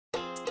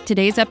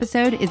Today's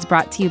episode is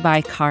brought to you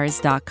by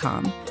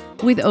Cars.com.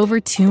 With over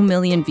 2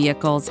 million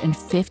vehicles and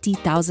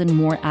 50,000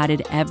 more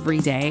added every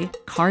day,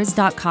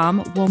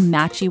 Cars.com will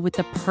match you with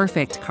the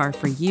perfect car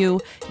for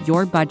you,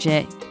 your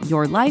budget,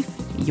 your life,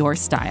 your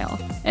style.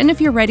 And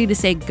if you're ready to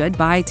say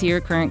goodbye to your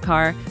current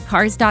car,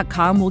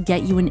 Cars.com will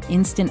get you an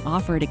instant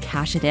offer to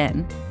cash it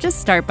in.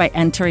 Just start by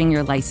entering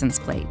your license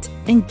plate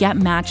and get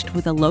matched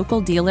with a local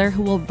dealer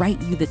who will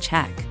write you the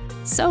check.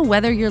 So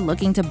whether you're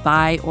looking to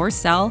buy or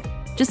sell,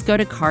 just go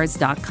to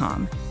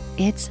Cars.com.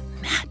 It's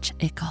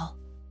magical.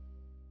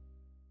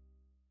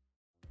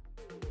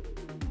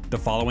 The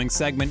following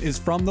segment is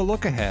from The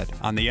Look Ahead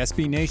on the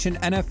SB Nation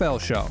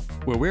NFL Show,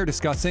 where we're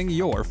discussing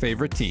your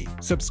favorite team.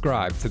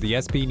 Subscribe to the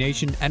SB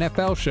Nation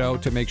NFL Show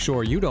to make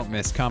sure you don't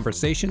miss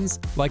conversations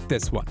like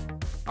this one.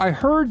 I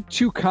heard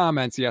two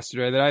comments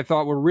yesterday that I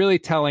thought were really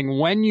telling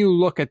when you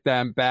look at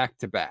them back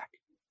to back.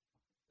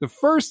 The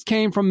first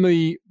came from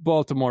the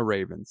Baltimore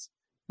Ravens,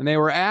 and they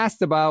were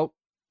asked about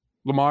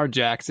Lamar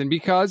Jackson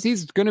because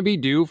he's going to be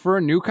due for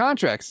a new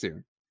contract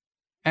soon.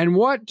 And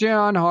what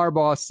John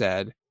Harbaugh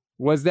said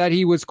was that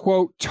he was,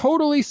 quote,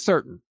 totally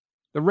certain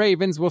the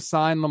Ravens will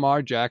sign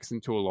Lamar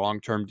Jackson to a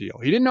long-term deal.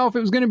 He didn't know if it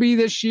was going to be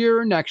this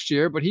year or next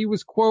year, but he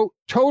was, quote,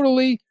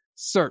 totally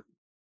certain.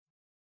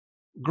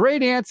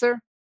 Great answer.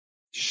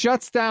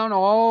 Shuts down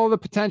all the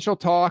potential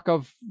talk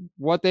of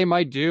what they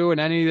might do and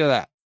any of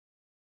that.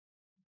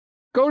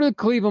 Go to the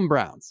Cleveland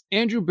Browns.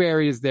 Andrew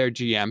Berry is their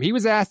GM. He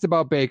was asked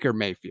about Baker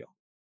Mayfield.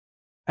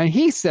 And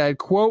he said,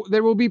 quote,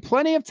 there will be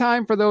plenty of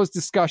time for those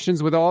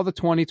discussions with all the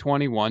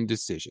 2021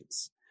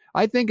 decisions.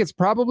 I think it's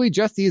probably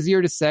just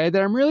easier to say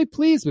that I'm really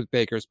pleased with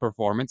Baker's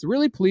performance,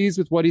 really pleased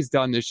with what he's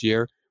done this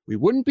year. We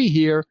wouldn't be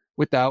here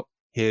without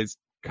his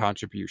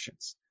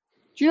contributions.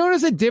 Do you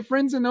notice a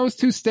difference in those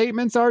two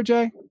statements,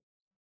 RJ?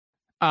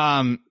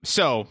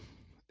 So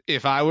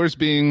if I was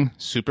being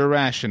super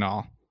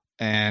rational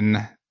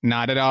and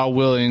not at all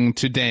willing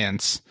to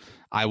dance,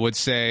 I would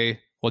say,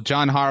 well,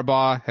 John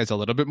Harbaugh has a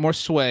little bit more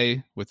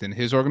sway within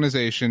his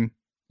organization,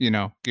 you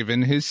know,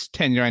 given his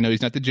tenure. I know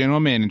he's not the general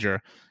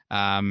manager.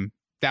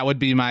 That would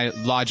be my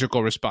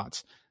logical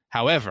response.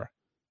 However,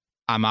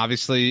 I'm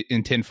obviously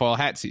in tinfoil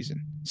hat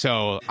season,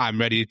 so I'm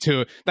ready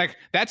to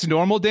that's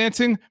normal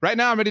dancing. Right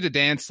now, I'm ready to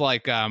dance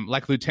like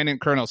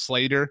Lieutenant Colonel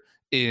Slater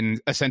in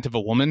Ascent of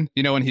a Woman.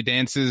 You know, when he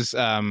dances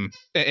and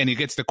he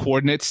gets the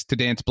coordinates to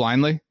dance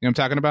blindly. You know what I'm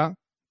talking about?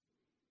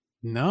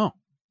 No.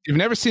 You've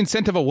never seen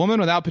Scent of a Woman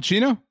with Al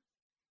Pacino?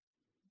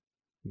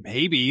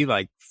 Maybe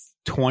like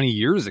 20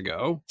 years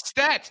ago.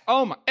 Stats.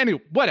 Oh my.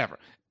 Anyway, whatever.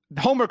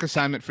 Homework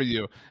assignment for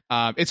you.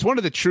 It's one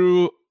of the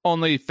true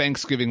only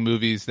Thanksgiving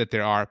movies that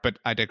there are, but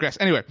I digress.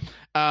 Anyway,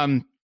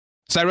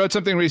 so I wrote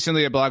something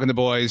recently at Blogging the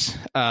Boys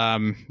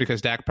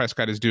because Dak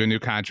Prescott is due a new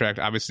contract.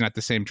 Obviously not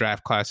the same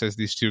draft class as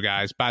these two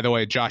guys. By the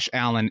way, Josh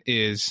Allen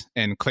is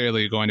and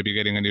clearly going to be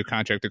getting a new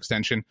contract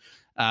extension.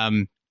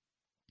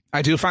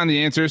 I do find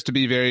the answers to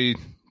be very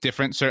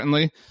different,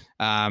 certainly.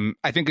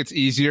 I think it's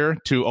easier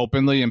to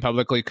openly and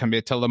publicly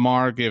commit to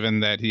Lamar, given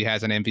that he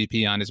has an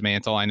MVP on his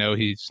mantle. I know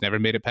he's never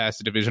made it past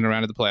the divisional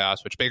round of the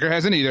playoffs, which Baker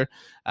hasn't either.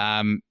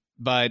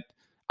 But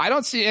I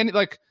don't see any,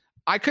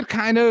 I could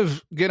kind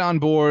of get on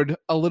board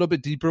a little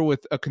bit deeper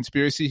with a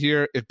conspiracy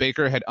here if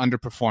Baker had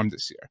underperformed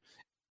this year.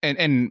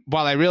 And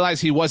while I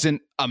realize he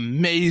wasn't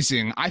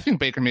amazing, I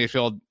think Baker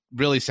Mayfield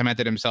really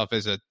cemented himself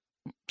as a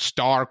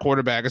star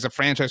quarterback, as a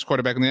franchise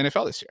quarterback in the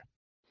NFL this year.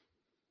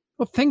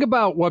 Well, think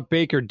about what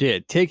Baker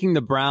did, taking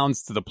the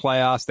Browns to the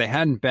playoffs. They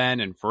hadn't been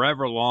in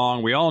forever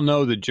long. We all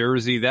know the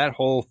jersey, that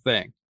whole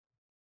thing.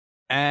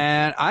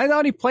 And I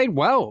thought he played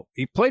well.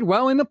 He played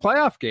well in the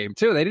playoff game,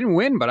 too. They didn't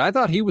win, but I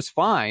thought he was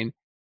fine.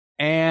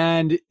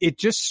 And it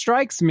just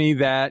strikes me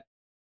that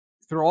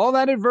through all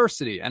that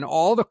adversity and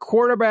all the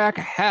quarterback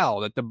hell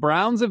that the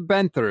Browns have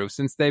been through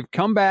since they've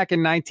come back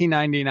in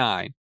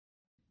 1999,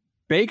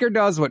 Baker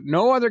does what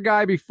no other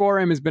guy before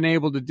him has been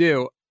able to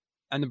do.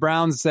 And the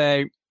Browns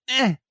say,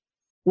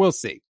 we'll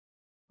see.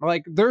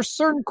 Like, there's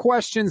certain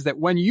questions that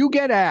when you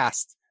get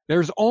asked,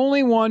 there's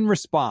only one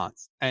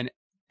response. And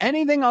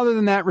anything other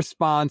than that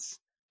response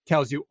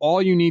tells you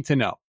all you need to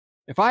know.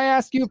 If I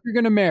ask you if you're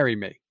going to marry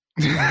me,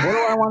 what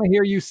do I want to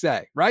hear you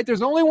say? Right?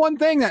 There's only one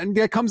thing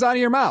that comes out of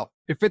your mouth.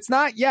 If it's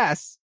not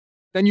yes,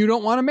 then you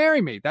don't want to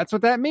marry me. That's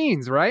what that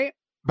means, right?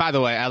 By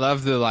the way, I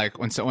love the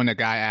when a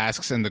guy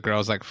asks and the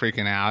girl's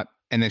freaking out.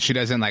 And then she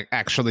doesn't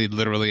actually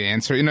literally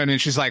answer, you know,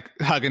 and she's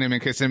hugging him and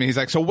kissing him. And he's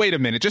like, so wait a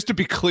minute, just to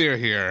be clear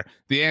here,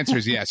 the answer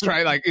is yes,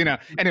 right?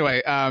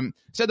 Anyway.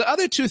 So the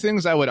other two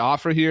things I would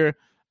offer here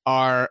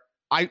are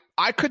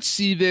I could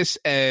see this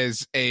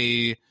as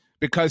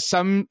because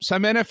some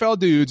NFL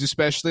dudes,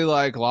 especially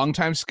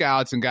longtime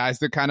scouts and guys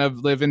that kind of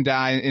live and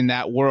die in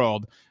that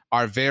world,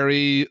 are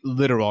very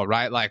literal,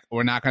 right?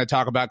 We're not going to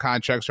talk about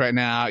contracts right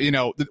now. You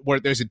know, where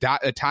there's a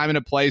time and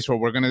a place where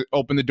we're going to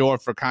open the door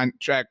for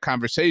contract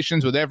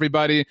conversations with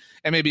everybody.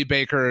 And maybe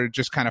Baker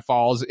just kind of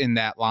falls in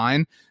that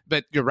line.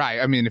 But you're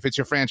right. I mean, if it's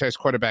your franchise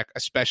quarterback,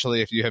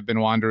 especially if you have been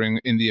wandering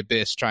in the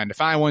abyss trying to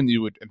find one,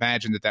 you would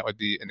imagine that would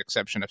be an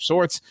exception of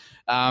sorts.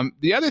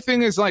 The other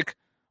thing is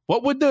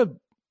what would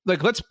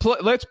let's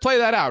play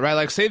that out, right?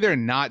 Like, say they're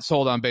not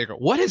sold on Baker.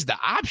 What is the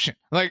option?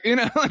 Like,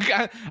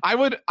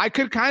 I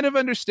could kind of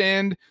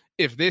understand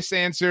if this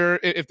answer,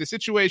 if the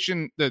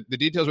situation, the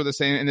details were the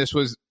same, and this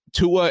was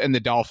Tua and the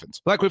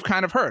Dolphins, like we've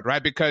kind of heard,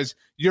 right? Because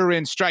you're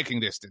in striking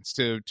distance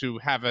to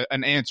have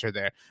an answer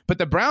there. But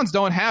the Browns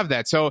don't have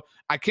that. So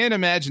I can't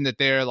imagine that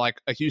they're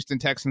like a Houston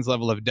Texans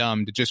level of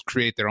dumb to just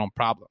create their own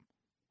problem.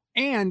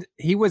 And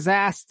he was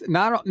asked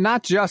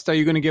not just, are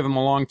you going to give him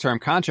a long-term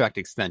contract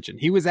extension?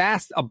 He was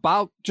asked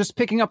about just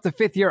picking up the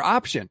 5th-year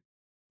option,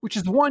 which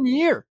is 1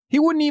 year. He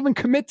wouldn't even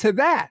commit to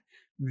that.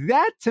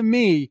 That, to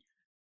me,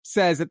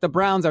 says that the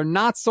Browns are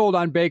not sold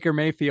on Baker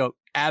Mayfield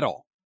at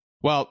all.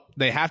 Well,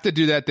 they have to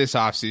do that this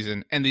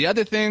offseason. And the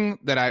other thing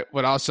that I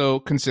would also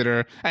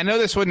consider, I know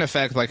this wouldn't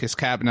affect like his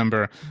cap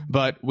number,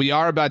 but we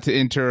are about to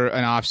enter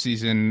an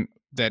offseason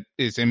that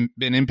is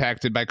been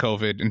impacted by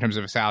COVID in terms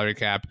of a salary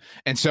cap.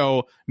 And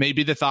so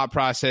maybe the thought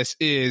process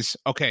is,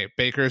 okay,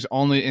 Baker's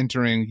only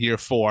entering year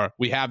 4.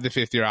 We have the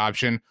 5th-year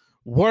option.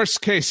 Worst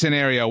case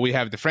scenario, we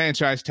have the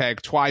franchise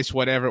tag twice,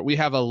 whatever. We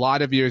have a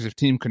lot of years of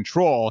team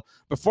control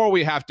before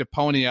we have to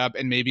pony up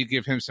and maybe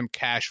give him some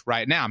cash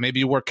right now.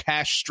 Maybe we're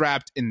cash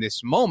strapped in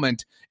this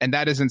moment, and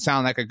that doesn't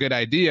sound like a good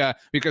idea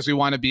because we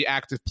want to be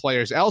active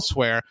players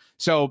elsewhere.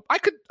 So I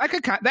could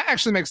that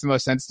actually makes the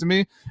most sense to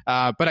me.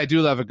 But I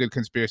do love a good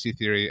conspiracy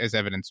theory as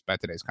evidenced by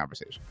today's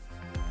conversation.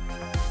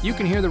 You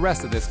can hear the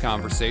rest of this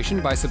conversation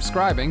by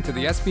subscribing to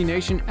the SB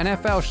Nation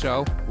NFL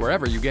show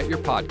wherever you get your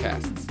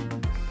podcasts.